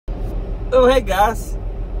Oh, hey guys.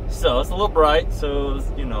 So it's a little bright, so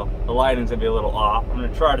you know the lighting's gonna be a little off. I'm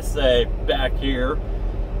gonna try to stay back here,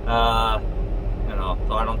 you know,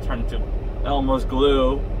 so I don't turn into Elmer's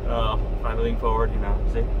glue. If I lean forward, you know,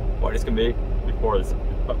 see what it's gonna be before this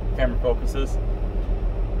camera focuses.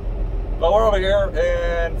 But we're over here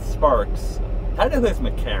in Sparks. Technically, it's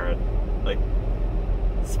McCarran. Like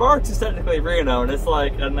Sparks is technically Reno, and it's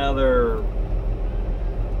like another.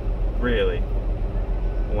 Really?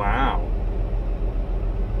 Wow.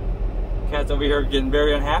 Cat's over here getting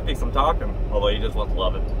very unhappy because I'm talking, although he just wants to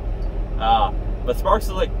love it. But Sparks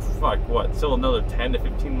is like, fuck, what, still another 10 to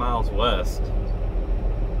 15 miles west.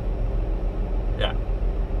 Yeah.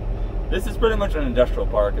 This is pretty much an industrial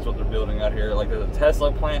park is what they're building out here. Like there's a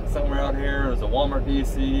Tesla plant somewhere out here, there's a Walmart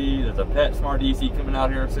DC, there's a PetSmart DC coming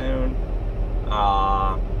out here soon.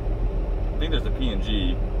 I think there's a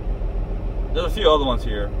P&G. There's a few other ones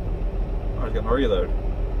here. I was getting my reload.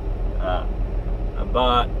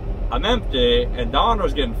 But I'm empty, and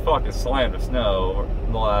Donner's getting fucking slammed with snow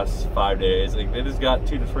in the last 5 days. Like, they just got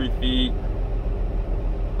 2 to 3 feet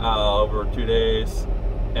over 2 days.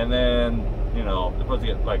 And then, you know, they're supposed to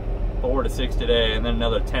get like 4 to 6 today, and then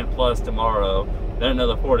another 10 plus tomorrow, then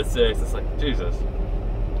another 4 to 6. It's like, Jesus.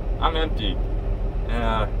 I'm empty.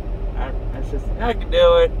 I can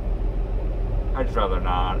do it. I'd just rather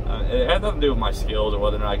not. It has nothing to do with my skills or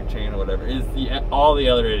whether or not I can chain or whatever. It's all the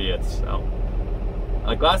other idiots. So.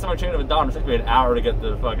 Like last time I chained up with Don, it took me an hour to get to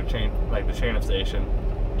the fucking chain, like the chain-up station.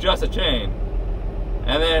 Just a chain.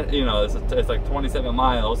 And then, you know, it's like 27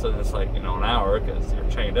 miles, and it's like, you know, an hour because you're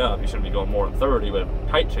chained up. You shouldn't be going more than 30 with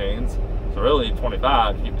tight chains. So really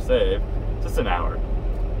 25 to keep you safe. It's just an hour.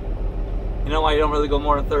 You know why you don't really go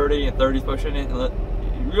more than 30 and 30's pushing it? You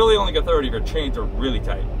really only get 30 if your chains are really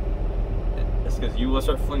tight. It's because you will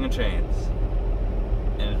start flinging chains.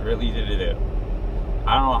 And it's really easy to do.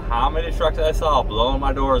 I don't know how many trucks I saw blowing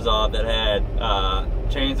my doors off that had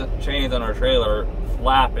chains on our trailer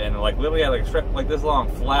flapping, like literally had like a strip like this long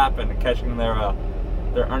flapping and catching their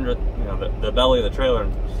under, you know, the belly of the trailer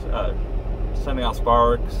and sending out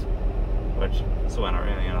sparks, which is winter,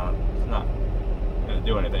 you know, it's not gonna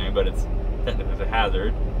do anything, but it's technically a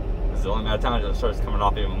hazard. It's the only amount of times it starts coming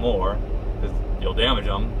off even more because you'll damage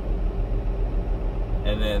them,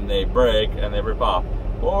 and then they break and they rip off.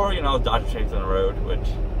 Or, you know, Dodger chains on the road, which,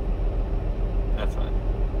 that's fine.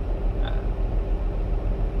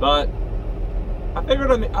 But, I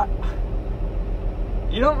figured,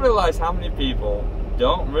 you don't realize how many people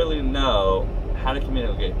don't really know how to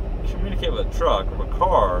communicate with a truck or a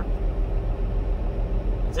car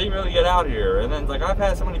until you really get out here. And then, like, I've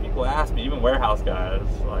had so many people ask me, even warehouse guys,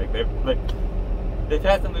 like, they've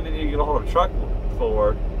had something they need to get a hold of a truck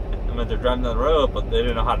for, and they're driving down the road, but they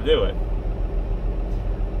didn't know how to do it.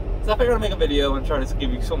 So I figured I'd make a video and try to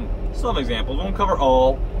give you some examples. We won't cover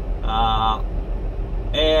all,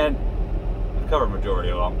 and we'll cover a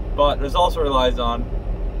majority of them. But there's also relies on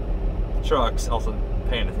trucks also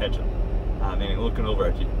paying attention, meaning looking over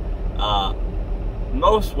at you.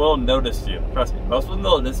 Most will notice you. Trust me, most will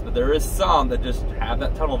notice, but there is some that just have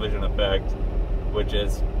that tunnel vision effect, which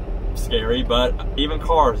is scary. But even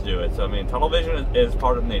cars do it. So I mean, tunnel vision is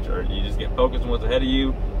part of nature. You just get focused on what's ahead of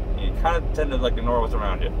you. You kind of tend to like ignore what's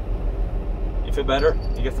around you. You feel better?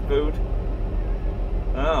 You get some food?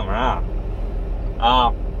 Oh, man.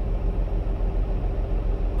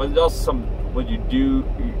 But there's also some what you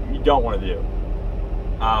don't want to do.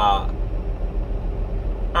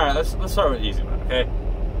 Alright, let's start with the easy one, okay?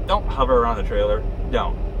 Don't hover around the trailer.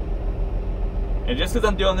 Don't. And just because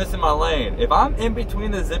I'm doing this in my lane, if I'm in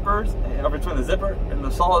between the zippers, or between the zipper and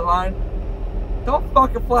the solid line, don't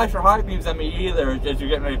fucking flash your high beams at me either as you're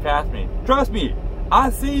getting ready to pass me. Trust me,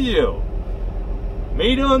 I see you.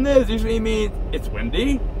 Me doing this usually means it's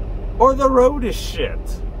windy or the road is shit.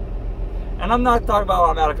 And I'm not talking about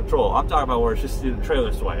when I'm out of control. I'm talking about where it's just the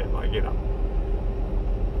trailer swaying, like, you know.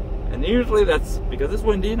 And usually that's because it's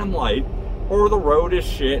windy and I'm light, or the road is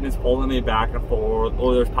shit and it's pulling me back and forth,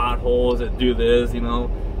 or there's potholes that do this, you know.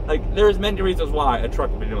 Like, there's many reasons why a truck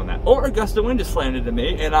will be doing that. Or a gust of wind just slammed into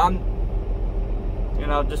me and I'm, you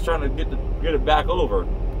know, just trying to get it back over.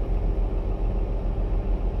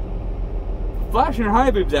 Flashing your high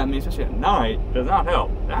beams at me, especially at night, does not help.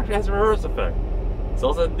 It actually has a reverse effect. So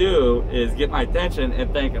all it's do is get my attention and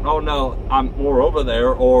thinking, oh no, I'm more over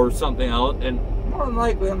there or something else, and more than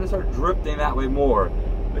likely I'm gonna start drifting that way more.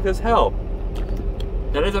 Because hell,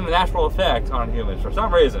 that is a natural effect on humans for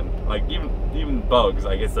some reason. Like even bugs,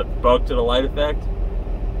 like it's a bug to the light effect.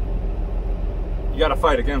 You gotta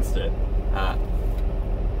fight against it.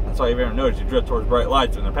 That's why you've ever noticed you drift towards bright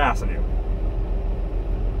lights when they're passing you.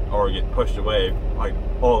 or get pushed away, like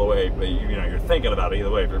all the way, but you know, you're thinking about it either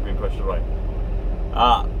way if you're being pushed away.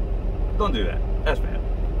 Don't do that. That's bad.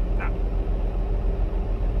 No.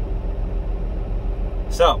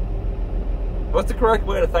 So, what's the correct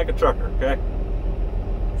way to thank a trucker, okay?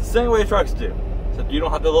 It's the same way trucks do. So you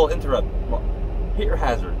don't have the little interrupt. Well, hit your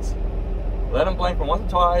hazards. Let them blink for once or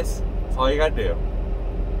twice. That's all you gotta do.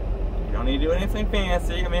 You don't need to do anything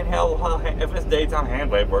fancy. I mean, hell, if it's daytime,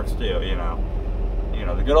 hand wave works too, you know. You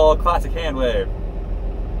know, the good old classic hand wave.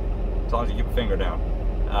 As long as you keep a finger down.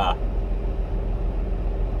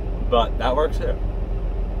 But that works too.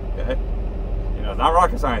 Okay? You know, it's not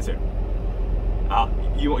rocket science here.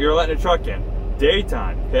 You're letting a truck in.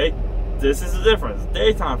 Daytime, okay? This is the difference.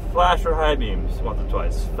 Daytime, flash or high beams once or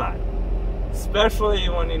twice, fine. Especially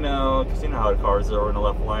when, you know, because you know how the cars are in the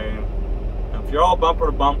left lane. And if you're all bumper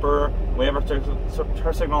to bumper, we have our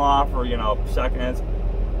turn signal off for, you know, seconds.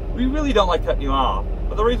 We really don't like cutting you off.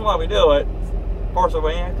 But the reason why we do it, force our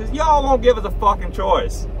way in, because y'all won't give us a fucking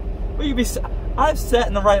choice. I've sat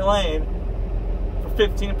in the right lane for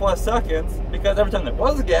 15 plus seconds because every time there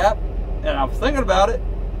was a gap and I was thinking about it,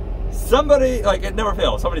 somebody, like, it never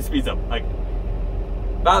fails, somebody speeds up. Like,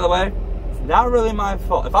 by the way, it's not really my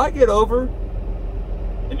fault. If I get over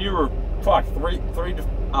and you were, fuck, three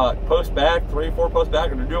posts back, 3 or 4 posts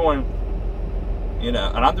back, and you're doing, you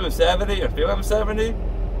know, and I'm doing 70, and I feel I'm 70,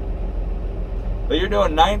 but you're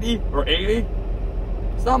doing 90 or 80,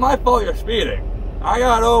 it's not my fault you're speeding. I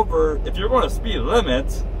got over, if you're going to speed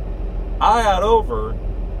limits, I got over,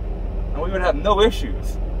 and we would have no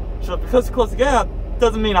issues. So because it's close the gap,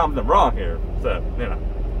 doesn't mean I'm wrong here. So, you know,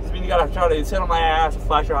 doesn't mean you gotta try to sit on my ass,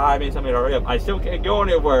 flash your high, maybe somebody to hurry up. I still can't go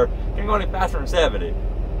anywhere, can't go any faster than 70.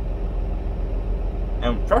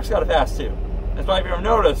 And trucks gotta pass too. That's why if you ever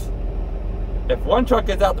notice, if one truck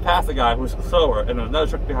gets out to pass the guy who's slower and there's another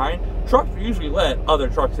truck behind, trucks usually let other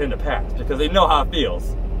trucks in to pass because they know how it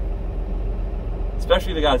feels.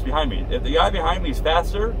 Especially the guys behind me. If the guy behind me is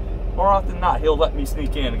faster, more often than not, he'll let me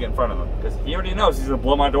sneak in and get in front of him because he already knows he's gonna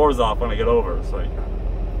blow my doors off when I get over. So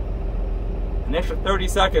an extra 30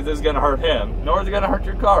 seconds is gonna hurt him, nor is it gonna hurt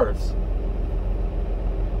your cars.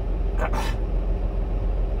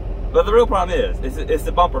 But the real problem is it's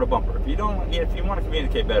the bumper to bumper. If you want to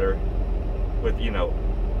communicate better with, you know,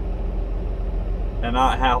 and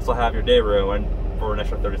not also have your day ruined for an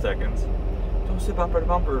extra 30 seconds, don't sit bumper to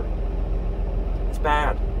bumper. It's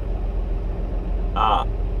bad.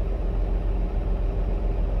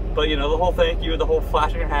 But you know, the whole thank you, the whole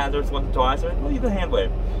flashing your hazards once or twice, well, leave the hand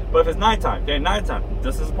wave. But if it's nighttime, okay, nighttime,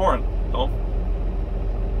 this is important. Don't.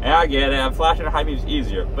 And I get it, I'm flashing the high beams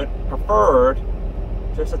easier, but preferred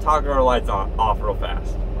just to toggle our lights off real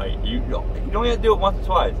fast. Like you don't even do it once or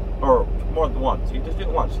twice, or more than once. You just do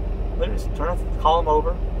it once. Literally just turn the column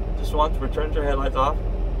over, just once, return your headlights off,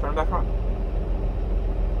 turn them back on.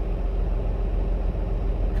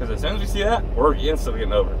 Because as soon as we see that, we're instantly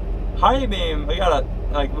getting over. High beam, we gotta,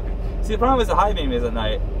 like, see, the problem is the high beam is at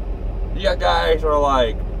night. You got guys who are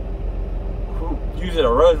like, who use it at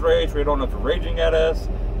road rage. We don't know if you're raging at us.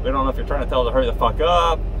 We don't know if you're trying to tell them to hurry the fuck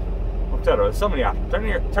up, etc. There's so many options.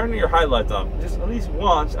 Turning your highlights off just at least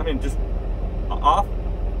once. I mean, just off,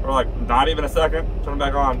 or like not even a second. Turn them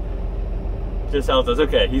back on. Just tells us,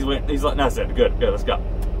 okay, he's letting us in. Good, let's go.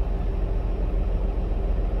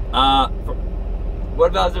 What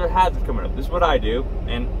about is there hazards coming up? This is what I do,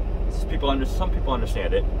 and some people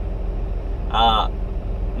understand it.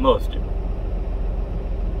 Most do.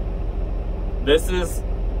 This is,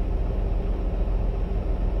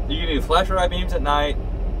 you can do flash or high beams at night,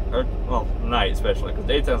 or well, night especially, because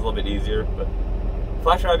daytime's a little bit easier. But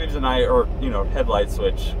flash or high beams at night, or you know, headlight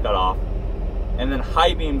switch cut off, and then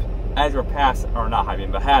high beams as you're passing, or not high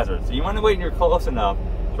beam, but hazards. So you want to wait and you're close enough,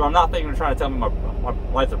 so I'm not thinking you're trying to tell me my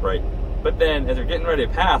lights are bright. But then, as you're getting ready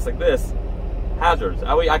to pass, like this, hazards,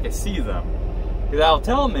 that way I can see them. Because that'll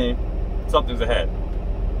tell me something's ahead.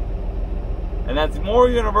 And that's more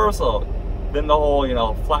universal than the whole, you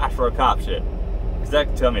know, flash for a cop shit. Because that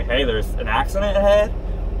can tell me, hey, there's an accident ahead,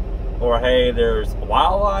 or hey, there's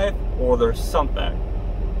wildlife, or there's something.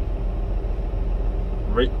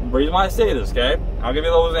 Reason why I say this, okay? I'll give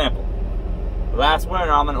you a little example. Last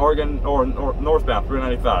winter, I'm in Oregon, or northbound,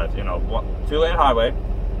 395, you know, 2-lane highway.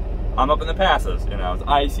 I'm up in the passes, you know, it's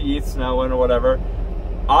icy, it's snowing or whatever.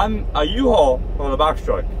 I'm a U-Haul on a box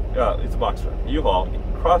truck. It's a box truck. U-Haul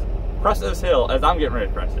crest this hill as I'm getting ready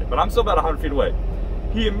to crest it, but I'm still about 100 feet away.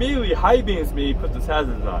 He immediately high beams me, puts his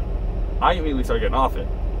hazards on. I immediately start getting off it.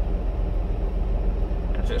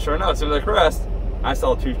 And sure enough, as soon as I crest, I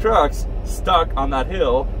saw 2 trucks stuck on that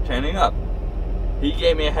hill, chaining up. He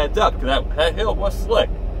gave me a heads up because that hill was slick,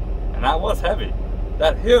 and that was heavy.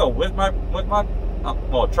 that hill with my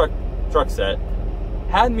truck set,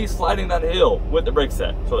 had me sliding that hill with the brake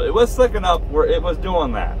set. So it was slick enough where it was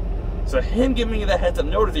doing that. So him giving me that heads up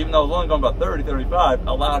notice, even though I was only going about 30, 35,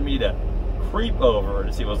 allowed me to creep over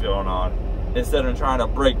to see what's going on instead of trying to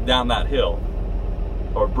break down that hill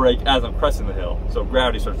or brake as I'm cresting the hill. So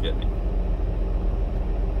gravity starts getting me.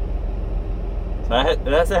 So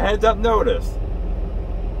that's a heads up notice.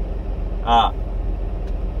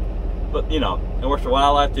 But you know, it works for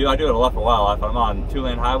wildlife too. I do it a lot for wildlife. I'm on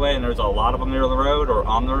 2-lane highway and there's a lot of them near the road or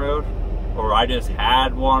on the road. Or I just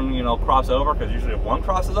had one, you know, cross over, because usually if one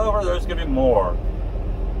crosses over, there's going to be more.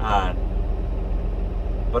 But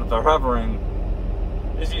if they're hovering,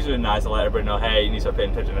 it's usually nice to let everybody know, hey, you need to start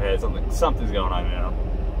paying attention ahead. Something's going on, you know.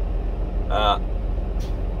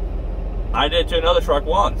 I did to another truck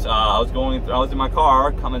once. I was in my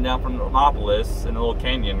car coming down from Normopolis in a little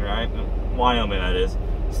canyon, right? In Wyoming, that is.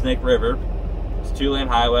 Snake River. It's 2-lane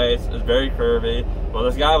highway. It's very curvy. Well,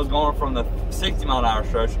 this guy was going from the 60-mile-an-hour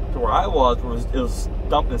stretch to where I was, where it was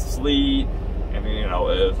dumping sleet. I mean, you know,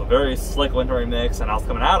 it was a very slick wintry mix, and I was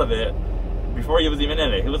coming out of it before he was even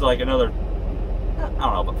in it. He was like another, I don't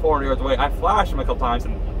know, about 400 yards away. I flashed him a couple times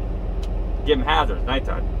and gave him hazards,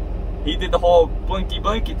 nighttime. He did the whole blinky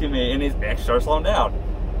to me, and he started slowing down.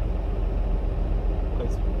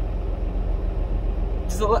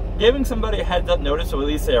 Just giving somebody a heads up notice, so at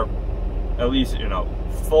least they're, you know,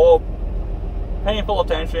 paying full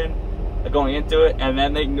attention, going into it, and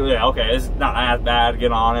then they can go, yeah, okay, it's not as bad,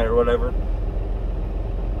 get on it or whatever.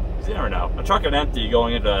 Because you never know. A truck and empty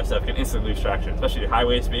going into that stuff can instantly lose traction, especially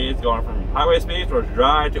highway speeds, going from highway speeds where it's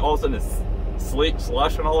dry to all of a sudden it's sleet,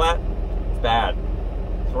 slush, and all that. It's bad.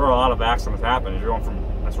 That's where a lot of accidents happen. Is you're going from,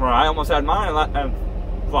 that's where I almost had mine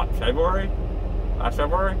what, February? Last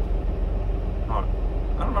February? I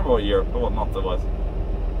don't remember what month it was.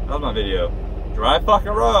 That was my video. Dry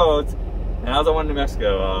fucking roads. And I was on New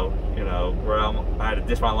Mexico, you know, where I had to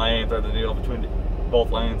ditch my lane, thread the needle between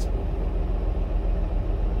both lanes.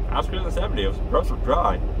 I was cruising 70. Roads were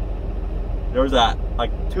dry. There was that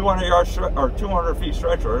like 200 feet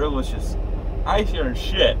stretch where it was just icier and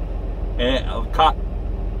shit, and it caught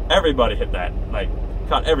everybody hit that, like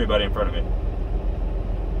caught everybody in front of me.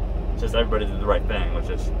 It's just everybody did the right thing, which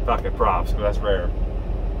is fucking props, because that's rare.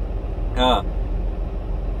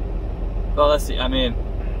 Well, let's see. I mean,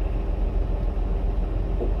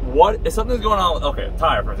 what if something's going on with, okay,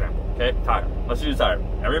 tire, for example. Okay, tire. Let's use tire.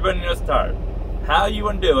 Everybody knows tire. How you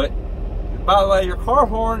want to do it. By the way, your car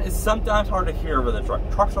horn is sometimes hard to hear over the truck.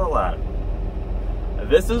 Trucks are loud.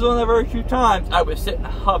 This is one of the very few times I would sit and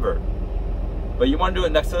hover. But you want to do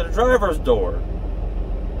it next to the driver's door.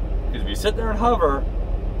 Because if you sit there and hover,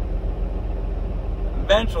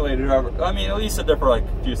 eventually the driver, I mean, at least sit there for like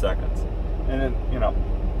a few seconds. And then, you know,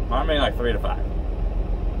 I mean like 3 to 5.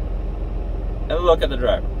 And look at the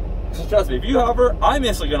driver. So trust me, if you hover, I'm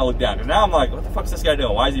instantly going to look down. Because now I'm like, what the fuck's this guy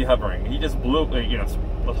doing? Why is he hovering? He just blew, you know,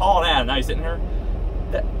 was hauling out, and now he's sitting here.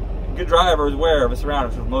 That good driver is aware of his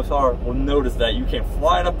surroundings. For the most part, will notice that you came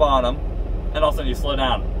flying up on him, and all of a sudden you slow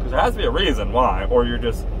down. Because there has to be a reason why, or you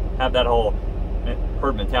just have that whole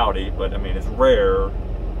herd mentality. But I mean, it's rare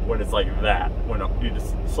when it's like that, when you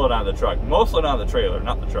just slow down the truck. Most slow down the trailer,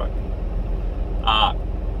 not the truck.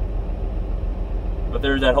 But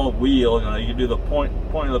there's that whole wheel, you know, you can do the point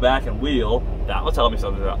of the back and wheel. That will tell me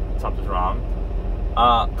something's wrong.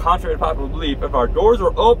 Contrary to popular belief, if our doors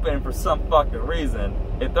were open for some fucking reason,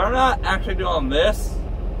 if they're not actually doing this,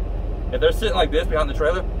 if they're sitting like this behind the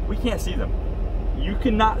trailer, we can't see them. You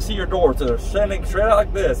cannot see your doors, so they're sitting straight out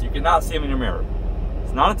like this. You cannot see them in your mirror.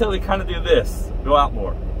 It's not until they kind of do this, go out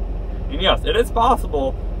more. And yes, it is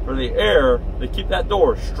possible for the air to keep that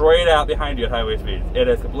door straight out behind you at highway speeds. It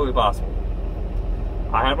is completely possible.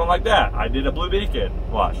 I had one like that. I did a blue beacon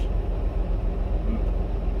wash.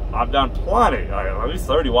 I've done plenty, at least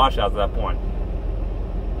 30 washouts at that point.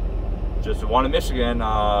 Just one in Michigan,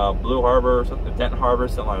 Blue Harbor, something, Denton Harbor,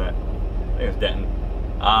 something like that. I think it's Denton.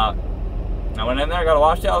 I went in there, got a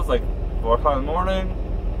washout. It was like 4 o'clock in the morning.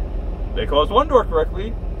 They closed one door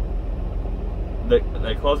correctly.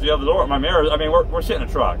 They closed the other door. My mirrors. I mean, we're sitting in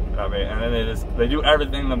a truck. I mean, and then they do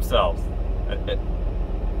everything themselves.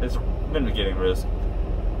 It's mitigating risk.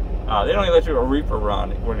 They don't even let you a reefer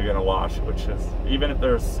run when you're gonna wash, which is, even if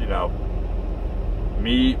there's, you know,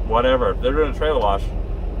 meat, whatever, if they're doing a trailer wash,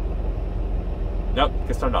 nope,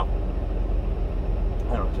 gets turned off.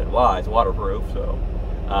 I don't understand why. It's waterproof, so.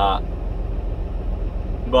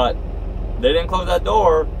 But they didn't close that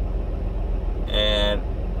door, and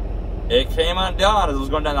it came undone as I was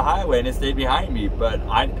going down the highway, and it stayed behind me. But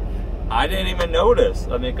I I didn't even notice.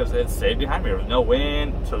 I mean, because it stayed behind me. There was no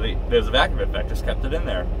wind, so there's a vacuum effect. Just kept it in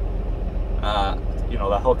there. You know,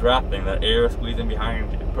 that whole draft thing, that air squeezing behind,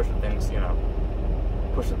 pushing things, you know,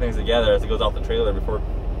 pushing things together as it goes off the trailer before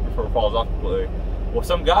it falls off completely. Well,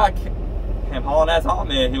 some guy came hauling ass on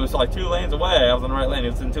me, and he was like 2 lanes away. I was on the right lane. He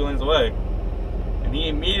was in 2 lanes away, and he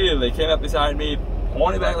immediately came up beside me,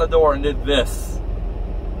 pointed back the door, and did this.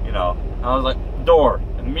 You know, I was like, door,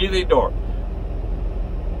 immediately door.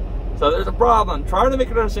 So there's a problem. Try to make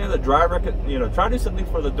it understand the driver can, you know, try to do something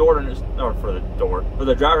for the door to understand, or for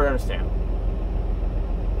the driver to understand.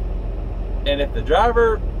 And if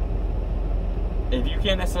you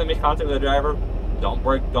can't necessarily make contact with the driver, don't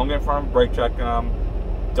get in front of them, brake check them.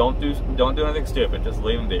 Don't do anything stupid. Just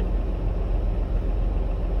leave them be.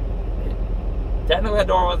 Technically, that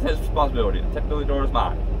door wasn't his responsibility. Technically, the door was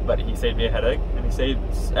mine. But he saved me a headache, and he saved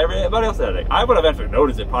everybody else a headache. I would eventually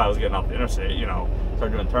notice it. Probably was getting off the interstate, you know,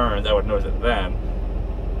 started doing turns. I would notice it then.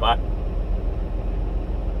 But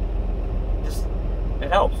just it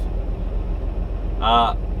helps.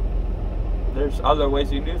 There's other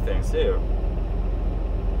ways you can do things too.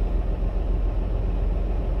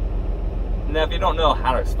 Now, if you don't know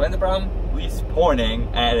how to explain the problem, at least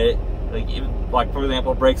pointing at it, like for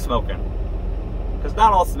example, brake smoking. Because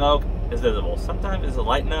not all smoke is visible. Sometimes it's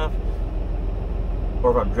light enough,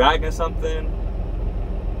 or if I'm dragging something,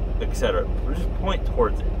 etc. Just point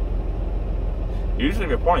towards it. Usually, if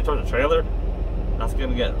you're pointing towards the trailer, that's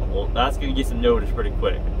gonna get some notice pretty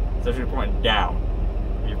quick. Especially if you're pointing down.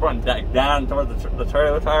 If you're pointing down towards the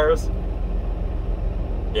trailer tires,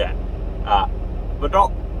 yeah. But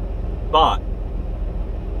don't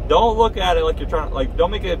look at it like you're trying, like,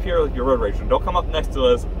 don't make it appear like you're road raging. Don't come up next to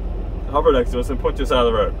us, hover next to us, and point to the side of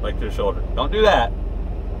the road, like to the shoulder. Don't do that,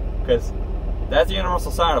 because that's the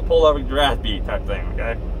universal sign of pull over, your ass beat type thing,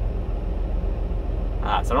 okay?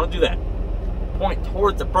 So don't do that. Point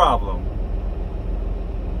towards the problem.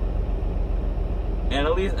 And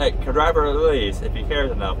at least, like, a driver at least, if he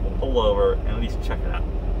cares enough, will pull over and at least check it out.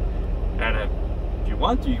 And if you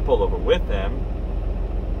want to, you can pull over with him.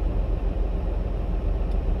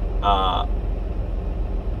 But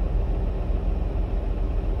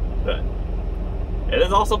it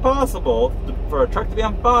is also possible for a truck to be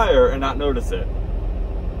on fire and not notice it.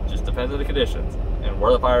 Just depends on the conditions and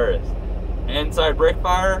where the fire is. Inside brake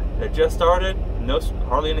fire, it just started.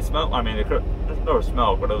 Hardly any smoke. I mean, there was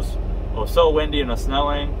smoke, but it was so windy and it was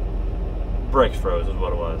snowing. Brakes froze is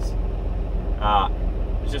what it was.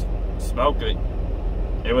 It's just smoke. It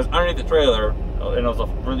was underneath the trailer, and it was a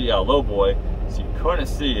really low boy. So you couldn't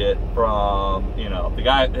see it from, you know, the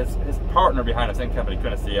guy, his partner behind the same company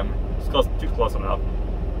couldn't see him. It's too close enough.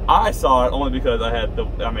 I saw it only because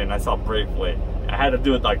I saw brake fleet. I had to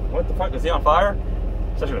do it like, what the fuck, is he on fire?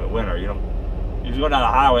 Especially in the winter, you know. If you go down the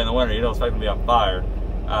highway in the winter, you don't expect him to be on fire.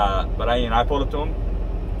 But I pulled up to him,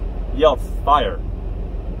 yelled fire,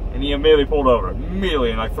 and he immediately pulled over.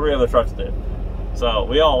 Immediately, and like 3 other trucks did. So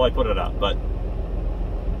we all like put it up. But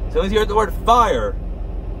as soon as you hear the word fire,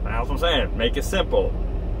 that's what I'm saying. Make it simple.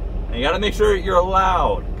 And you gotta make sure you're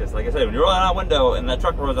loud. Because like I said, when you're rolling out a window and that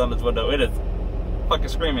truck rolls down this window, it is fucking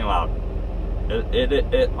screaming loud. I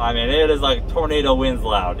mean, it is like tornado winds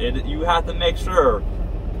loud. You have to make sure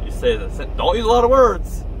you say this. Don't use a lot of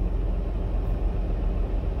words.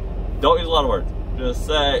 Don't use a lot of words. Just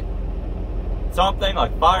say something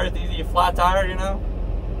like fire is easy, flat tire, you know?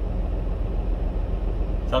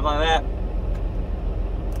 Something like that.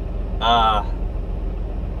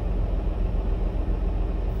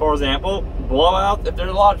 For example, blowouts. If there's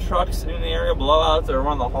a lot of trucks in the area, blowouts are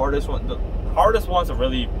one of the hardest ones to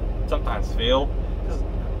really sometimes feel. Because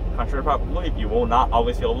contrary to popular belief, you will not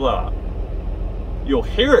always feel a blowout. You'll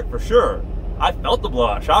hear it for sure. I felt the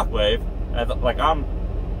blowout shockwave. Like I'm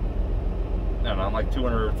like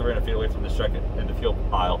 200 or 300 feet away from this truck in the fuel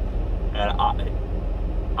pile, and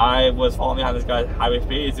I was following behind this guy's highway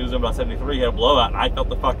speeds. He was doing about 73. He had a blowout, and I felt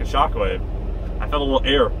the fucking shockwave. I felt a little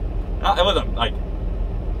air. It wasn't like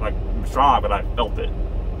strong, but I felt it.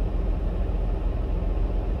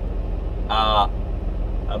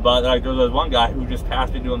 But like there was one guy who just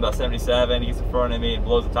passed me doing about 77. He gets in front of me and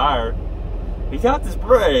blows a tire. He got his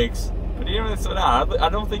brakes, but he didn't really slow down. I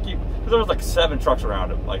don't think because there was like 7 trucks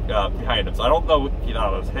around him, like behind him. So I don't know if he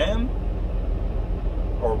thought it was him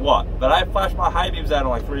or what. But I flashed my high beams at him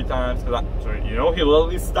like 3 times so you know, he'll at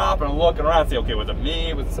least stop and look around and say, okay, was it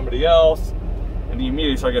me? Was it somebody else? And he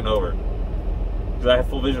immediately started getting over. Because I had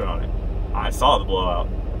full vision on it. I saw the blowout.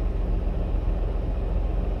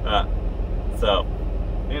 So,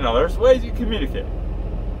 you know, there's ways you communicate.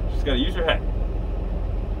 You just gotta use your head.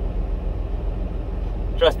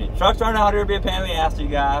 Trust me, trucks aren't out here to be a pain in the ass to you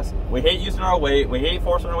guys. We hate using our weight. We hate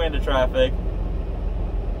forcing our way into traffic.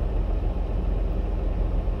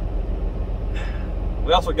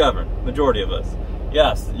 We also govern, majority of us.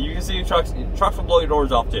 Yes, you can see trucks will blow your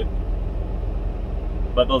doors off too.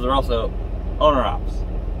 But those are also owner-ops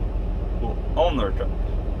who own their trucks.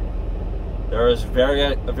 There is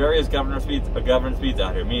various governed speeds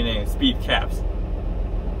out here, meaning speed caps.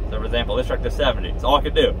 So for example, this truck does 70. It's all I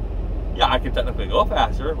could do. Yeah, I could technically go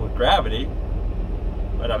faster with gravity,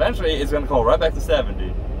 but eventually it's going to go right back to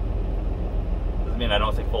 70. Doesn't mean I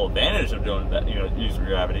don't take full advantage of doing that, using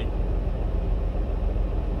gravity.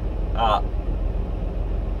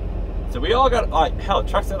 So we all got, hell,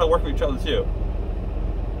 trucks gotta work with each other too.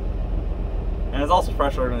 And it's also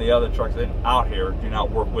frustrating when the other trucks out here do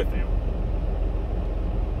not work with you.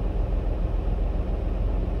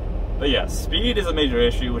 But yeah, speed is a major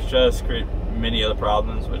issue, which does create many other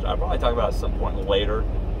problems, which I'll probably talk about at some point later.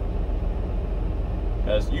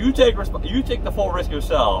 As you take the full risk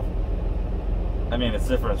yourself. I mean, it's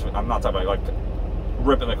different. I'm not talking about like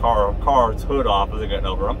ripping the car's hood off as they're getting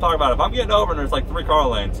over. I'm talking about if I'm getting over and there's like 3 car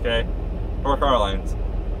lanes, okay? 4 car lanes.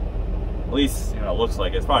 At least, it looks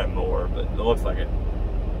like it. It's probably more, but it looks like it.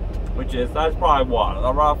 That's probably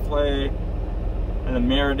what? Roughly in the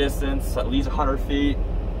mirror distance, at least 100 feet.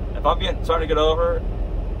 If I'm starting to get over,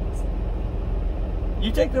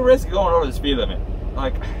 you take the risk of going over the speed limit.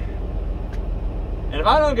 And if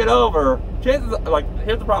I don't get over, chances,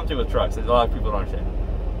 here's the problem too with trucks, there's a lot of people don't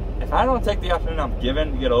understand. If I don't take the opportunity I'm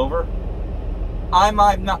given to get over, I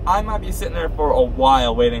might be sitting there for a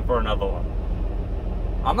while waiting for another one.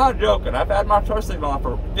 I'm not joking. I've had my turn signal on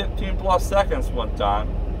for 15 plus seconds one time.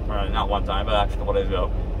 Or not one time, but actually a couple days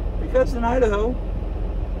ago. Because in Idaho,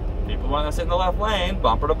 people want to sit in the left lane,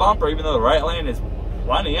 bumper to bumper, even though the right lane is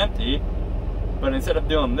plenty empty. But instead of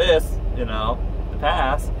doing this, to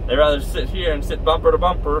pass, they'd rather sit here and sit bumper to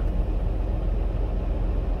bumper.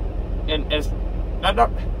 And it's not,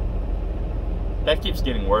 that keeps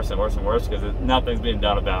getting worse and worse and worse because nothing's being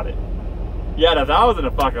done about it. Yeah, if I was in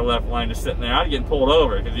a fucking left lane just sitting there, I'd get pulled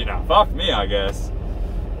over because, fuck me, I guess.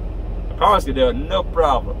 The cars could do it, no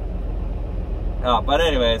problem. But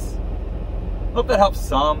anyways, hope that helps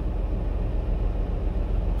some.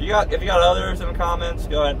 If you got others in the comments,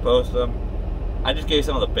 go ahead and post them. I just gave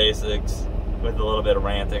some of the basics with a little bit of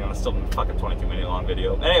ranting on a still fucking 22-minute long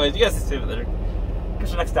video. Anyways, you guys see you later. Catch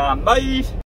you next time. Bye!